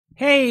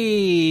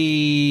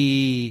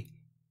Hey!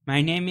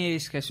 My name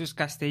is Jesus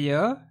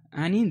Castelló,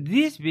 and in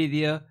this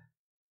video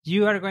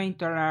you are going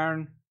to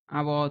learn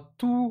about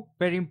two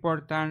very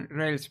important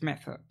Rails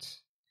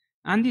methods.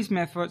 And these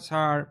methods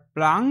are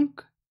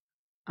blank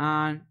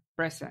and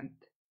present.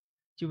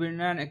 You will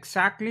learn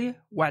exactly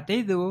what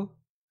they do,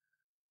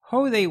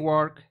 how they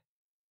work,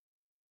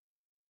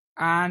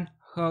 and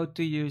how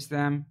to use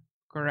them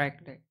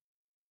correctly.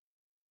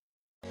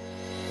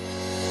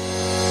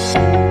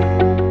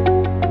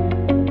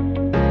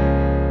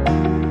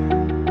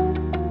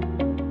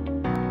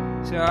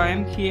 So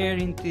I'm here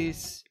in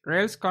this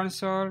Rails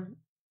console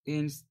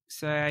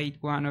inside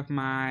one of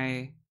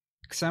my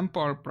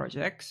example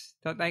projects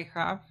that I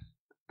have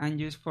and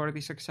use for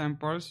these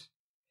examples.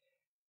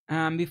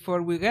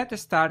 Before we get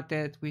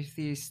started with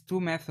these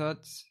two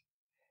methods,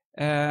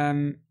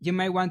 you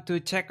may want to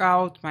check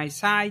out my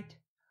site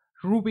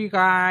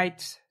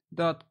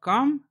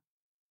rubyguides.com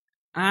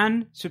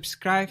and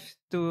subscribe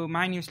to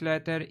my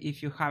newsletter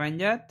if you haven't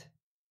yet,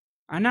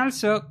 and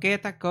also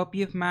get a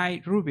copy of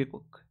my Ruby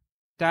book.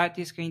 That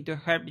is going to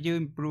help you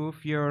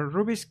improve your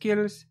Ruby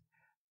skills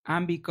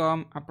and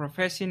become a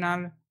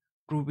professional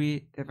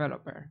Ruby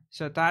developer.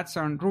 So that's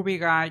on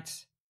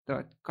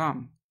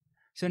rubyguides.com.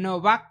 So now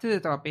back to the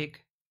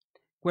topic.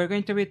 We're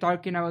going to be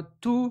talking about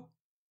two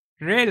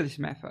Rails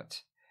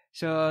methods.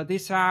 So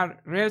these are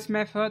Rails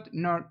methods,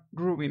 not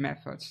Ruby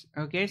methods.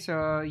 Okay,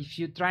 so if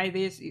you try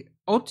this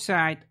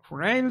outside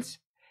Rails,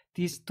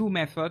 these two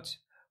methods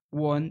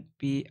won't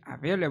be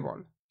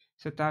available.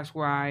 So that's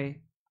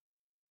why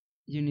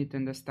you need to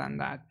understand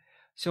that.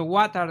 So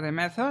what are the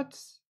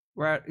methods?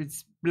 Well,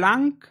 it's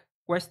blank,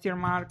 question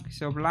mark,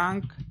 so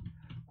blank,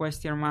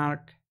 question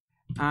mark,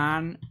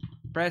 and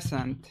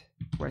present,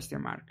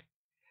 question mark.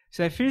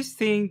 So the first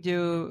thing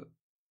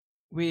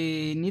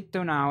we need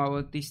to know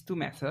about these two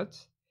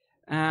methods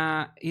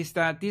is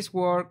that these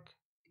work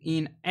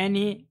in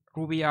any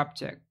Ruby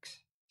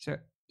objects. So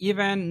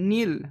even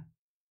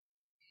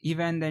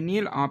the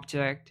nil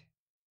object,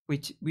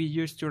 which we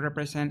use to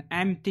represent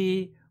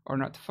empty or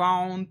not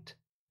found,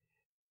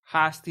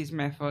 has these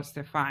methods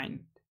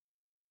defined.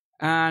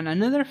 And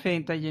another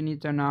thing that you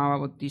need to know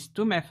about these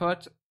two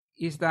methods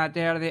is that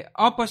they are the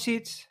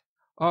opposites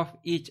of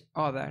each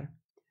other.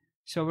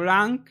 So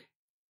blank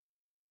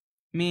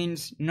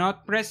means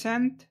not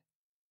present,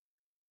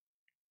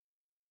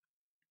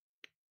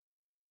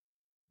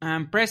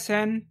 and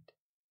present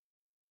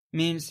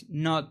means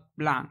not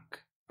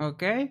blank.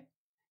 Okay?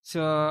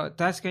 So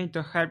that's going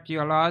to help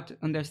you a lot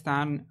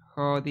understand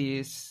how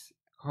these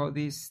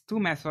two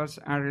methods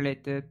are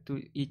related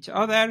to each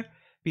other,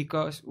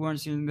 because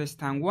once you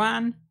understand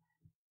one,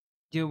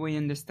 you will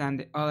understand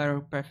the other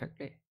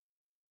perfectly.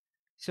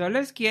 So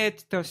let's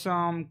get to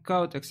some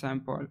code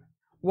example.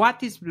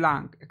 What is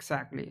blank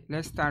exactly?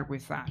 Let's start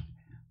with that.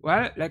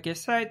 Well, like I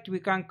said, we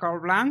can call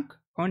blank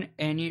on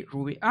any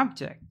Ruby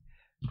object.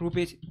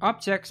 Ruby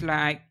objects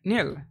like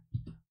nil.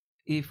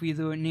 If we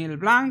do nil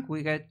blank,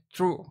 we get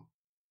true.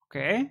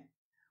 Okay?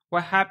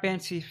 What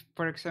happens if,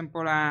 for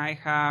example, I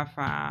have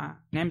an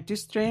empty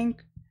string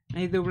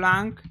and I do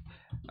blank?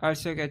 I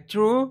also get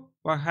true.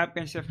 What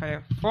happens if I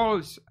have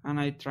false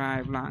and I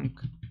try blank?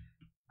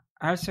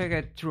 I also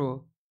get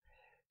true.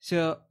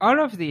 So all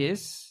of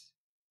these,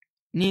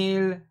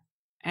 nil,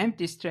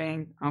 empty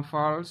string, and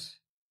false,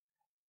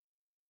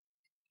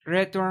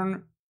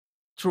 return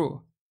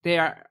true. They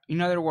are,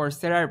 in other words,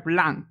 they are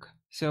blank.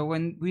 So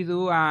when we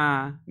do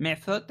a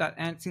method that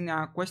ends in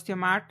a question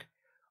mark,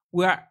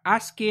 we are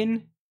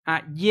asking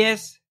a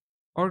yes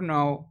or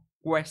no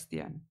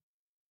question.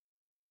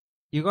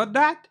 You got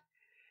that?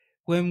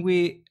 When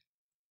we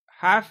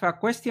have a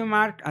question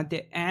mark at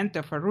the end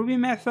of a Ruby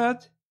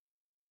method,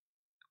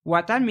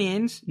 what that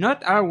means,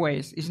 not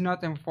always, is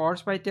not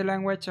enforced by the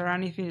language or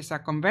anything, it's a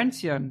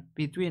convention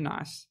between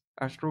us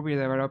as Ruby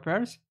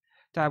developers,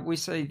 that we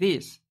say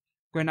this.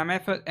 When a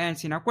method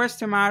ends in a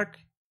question mark,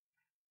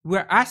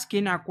 we're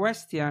asking a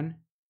question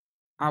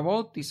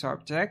about this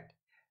object,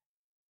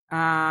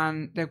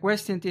 and the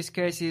question in this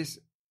case is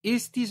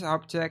this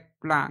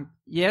object blank?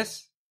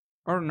 Yes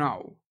or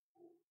no?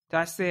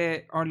 That's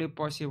the only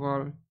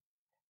possible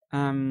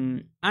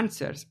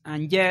answers.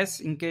 And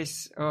yes, in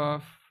case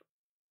of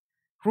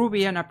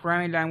Ruby and a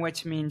programming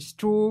language, means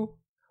true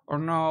or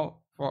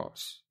no,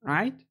 false,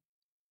 right?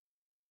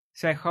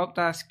 So I hope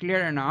that's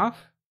clear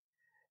enough.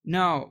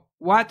 Now,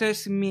 what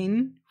does it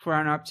mean for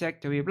an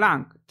object to be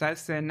blank?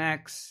 That's the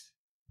next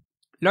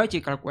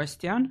logical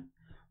question.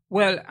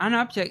 Well, an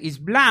object is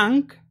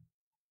blank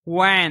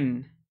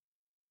when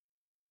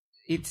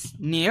it's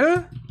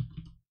nil,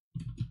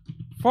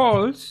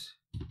 false,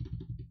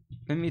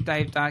 let me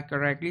type that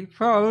correctly,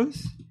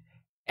 false,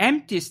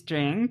 empty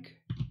string,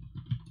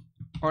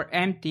 or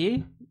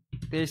empty.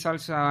 There's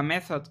also a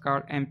method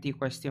called empty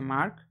question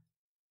mark.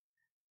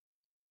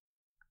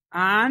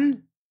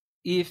 And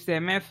if the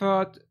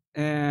method,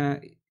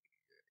 if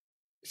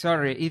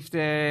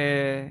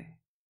the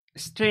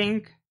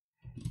string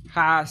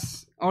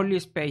has only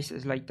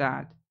spaces like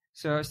that.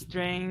 So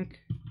string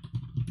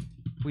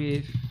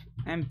with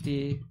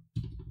empty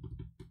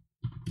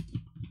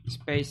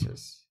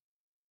spaces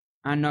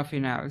and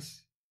nothing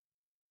else.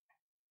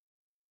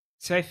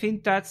 So I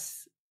think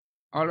that's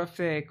all of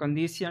the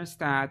conditions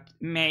that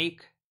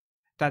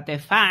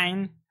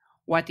define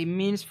what it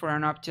means for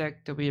an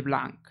object to be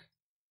blank.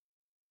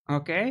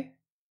 Okay?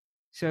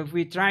 So if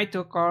we try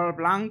to call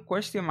blank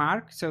question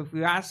mark, so if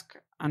we ask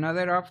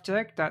another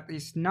object that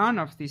is none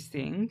of these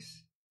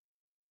things,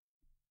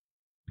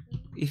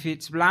 if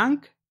it's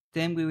blank,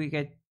 then we will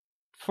get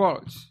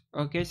false.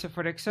 Okay, so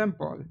for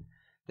example,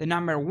 the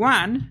number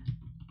 1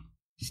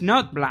 is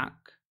not blank.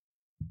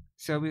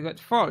 So we got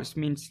false,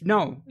 means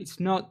no, it's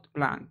not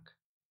blank.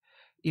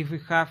 If we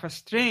have a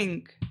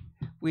string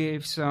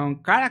with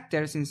some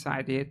characters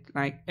inside it,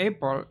 like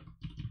apple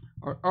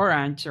or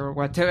orange or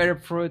whatever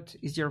fruit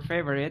is your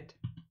favorite,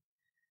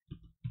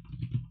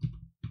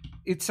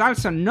 it's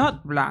also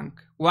not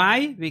blank.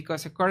 Why?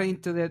 Because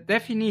according to the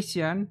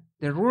definition,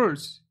 the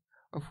rules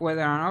of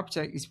whether an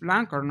object is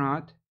blank or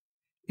not,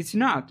 it's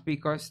not,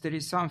 because there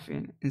is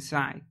something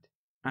inside,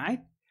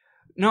 right?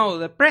 No,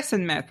 the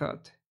present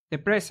method.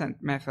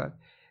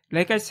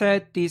 Like I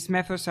said, these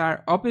methods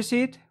are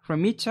opposite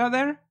from each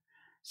other.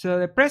 So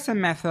the present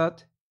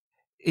method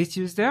is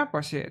just the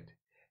opposite.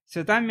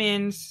 So that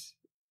means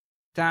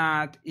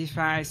that if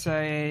I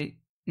say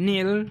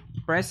nil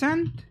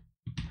present,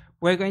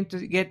 we're going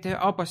to get the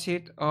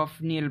opposite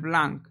of nil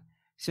blank.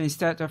 So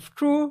instead of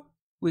true,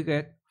 we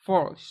get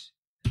false,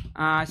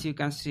 as you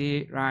can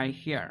see right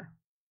here,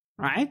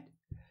 right?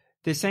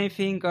 The same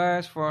thing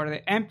goes for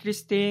the empty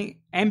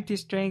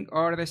string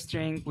or the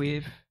string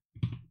with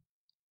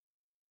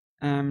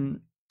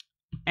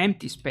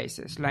empty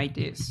spaces like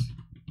this,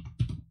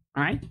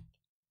 right?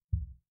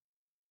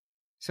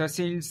 So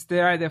since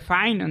they are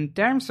defined in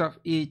terms of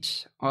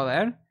each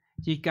other,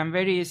 you can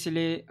very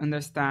easily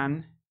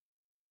understand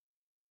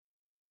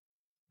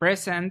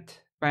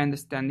present by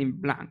understanding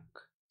blank.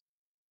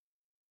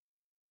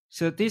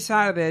 So these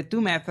are the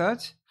two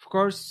methods. Of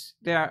course,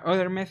 there are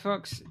other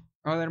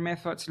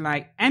methods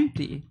like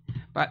empty.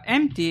 But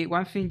empty,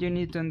 one thing you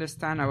need to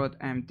understand about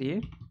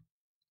empty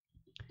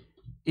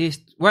is,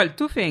 well,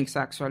 two things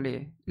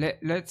actually.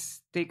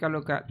 Let's take a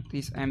look at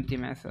this empty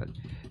method.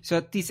 So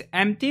this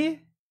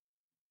empty,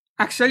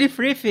 actually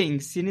 3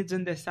 things. You need to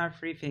understand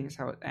 3 things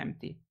about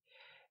empty.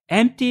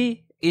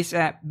 Empty is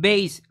a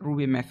base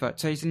Ruby method,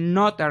 so it's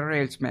not a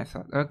Rails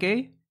method,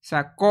 okay? It's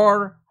a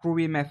core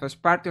Ruby method. It's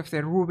part of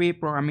the Ruby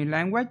programming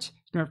language.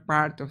 It's not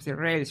part of the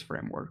Rails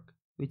framework,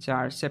 which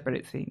are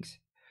separate things.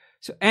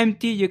 So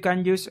empty you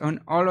can use on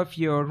all of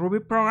your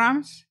Ruby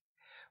programs,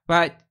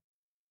 but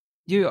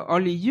you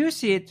only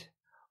use it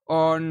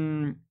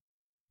on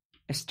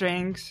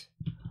strings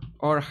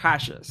or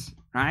hashes,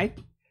 right?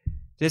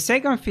 The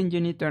second thing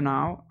you need to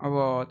know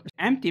about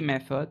empty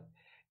method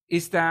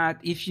is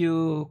that if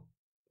you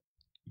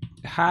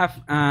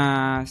have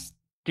a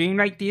string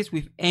like this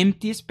with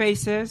empty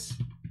spaces,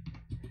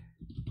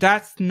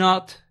 that's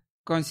not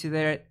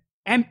considered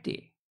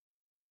empty.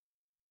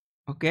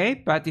 Okay,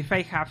 but if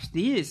I have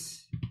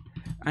this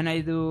and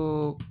I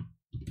do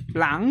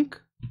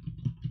blank,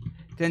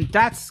 then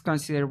that's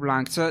considered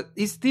blank. So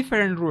it's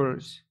different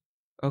rules.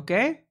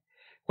 Okay,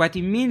 what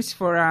it means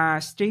for a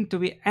string to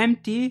be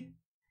empty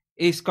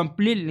is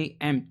completely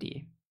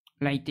empty,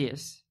 like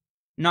this,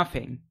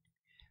 nothing.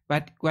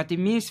 But what it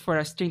means for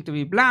a string to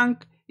be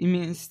blank, it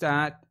means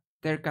that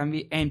there can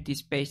be empty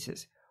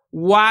spaces.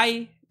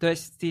 Why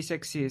does this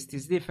exist,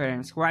 this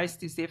difference? Why is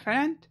this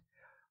different?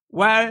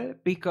 Well,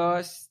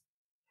 because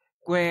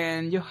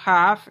when you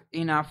have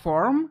in a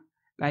form,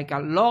 like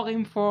a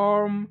login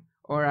form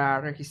or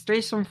a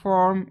registration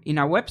form in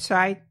a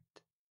website,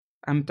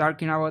 I'm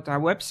talking about a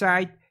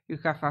website, you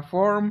have a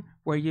form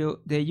where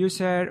the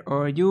user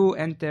or you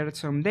enter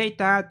some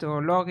data to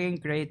log in,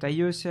 create a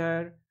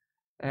user,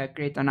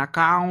 create an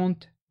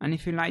account,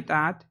 anything like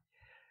that.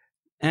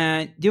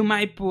 And you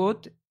might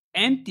put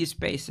empty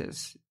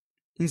spaces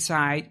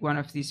inside one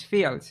of these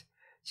fields.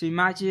 So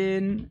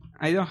imagine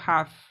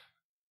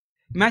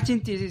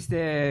imagine this is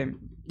the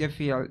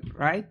field,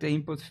 right? The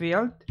input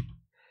field.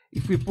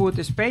 If we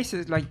put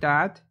spaces like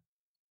that,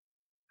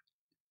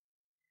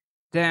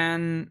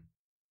 then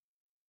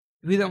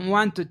we don't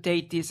want to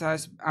take this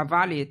as a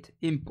valid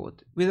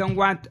input. We don't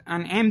want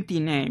an empty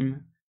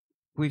name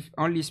with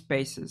only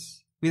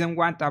spaces. We don't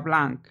want a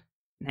blank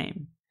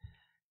name.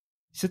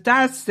 So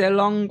that's the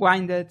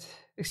long-winded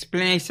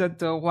explanation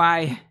to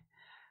why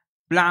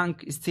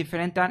blank is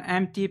different than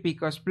empty,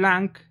 because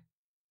blank,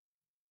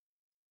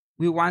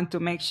 we want to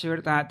make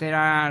sure that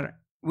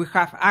we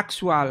have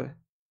actual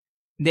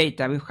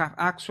data, we have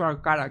actual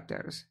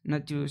characters,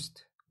 not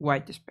just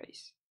white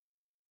space.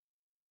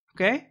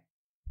 Okay?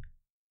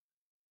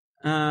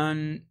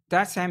 And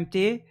that's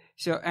empty.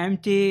 So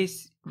empty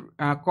is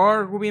a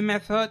core Ruby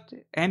method.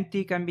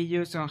 Empty can be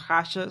used on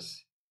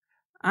hashes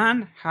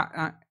and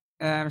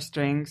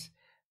strings.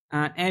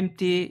 And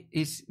empty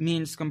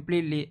means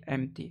completely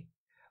empty.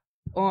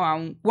 Oh,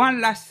 and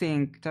one last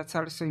thing that's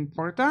also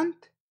important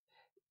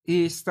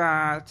is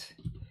that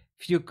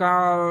if you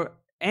call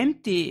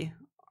empty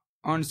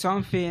on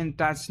something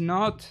that's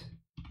not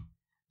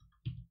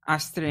a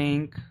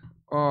string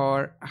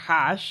or a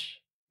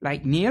hash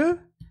like nil,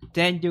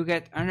 then you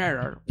get an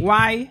error.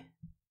 Why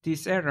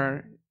this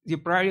error? You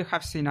probably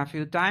have seen a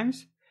few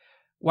times.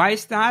 Why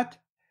is that?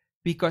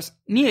 Because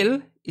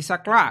nil is a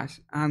class,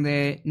 and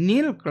the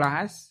nil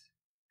class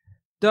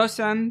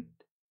doesn't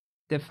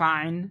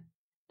define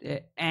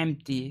the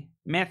empty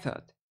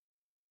method,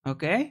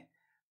 okay?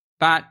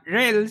 But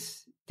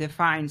Rails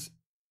defines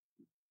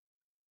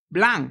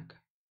blank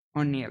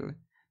on nil.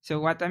 So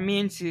what that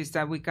means is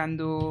that we can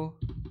do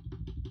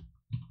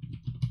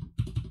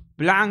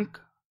blank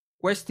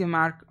question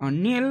mark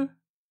on nil,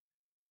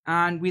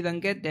 and we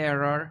don't get the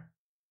error,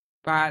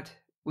 but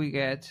we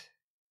get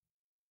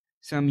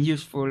some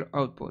useful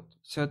output.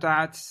 So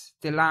that's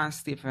the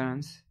last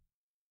difference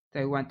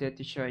that I wanted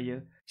to show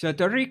you. So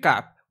to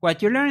recap,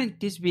 what you learned in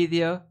this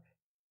video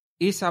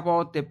is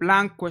about the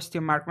blank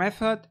question mark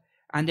method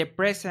and the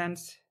present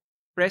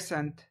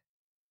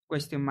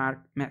question mark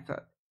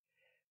method.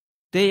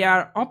 They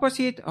are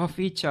opposite of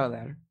each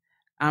other,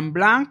 and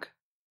blank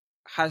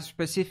has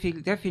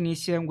specific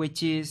definition,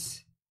 which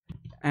is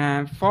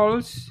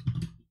false,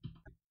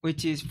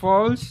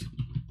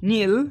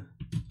 nil,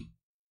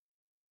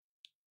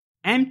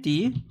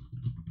 empty,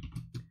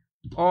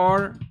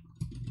 or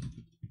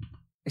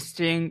a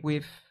string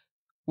with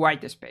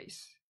white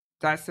space.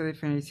 That's the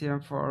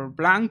definition for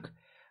blank.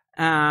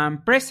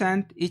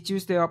 Present is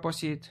just the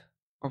opposite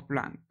of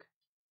blank.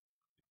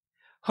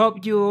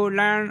 Hope you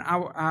learn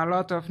a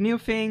lot of new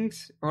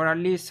things, or at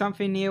least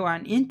something new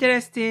and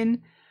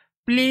interesting.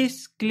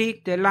 Please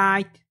click the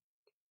like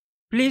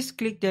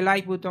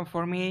button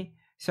for me,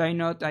 so I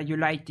know that you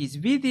like this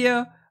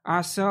video,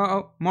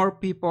 so more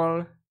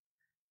people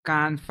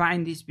can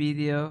find this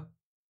video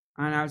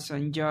and also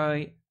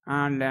enjoy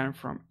and learn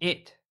from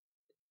it.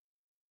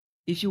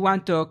 If you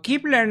want to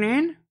keep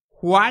learning,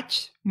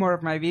 watch more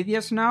of my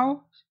videos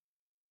now.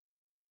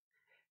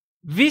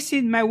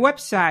 Visit my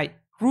website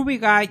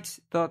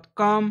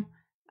rubyguides.com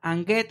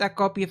and get a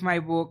copy of my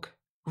book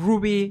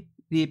Ruby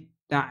Deep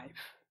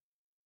Dive.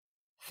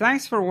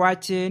 Thanks for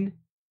watching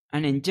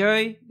and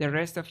enjoy the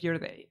rest of your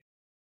day.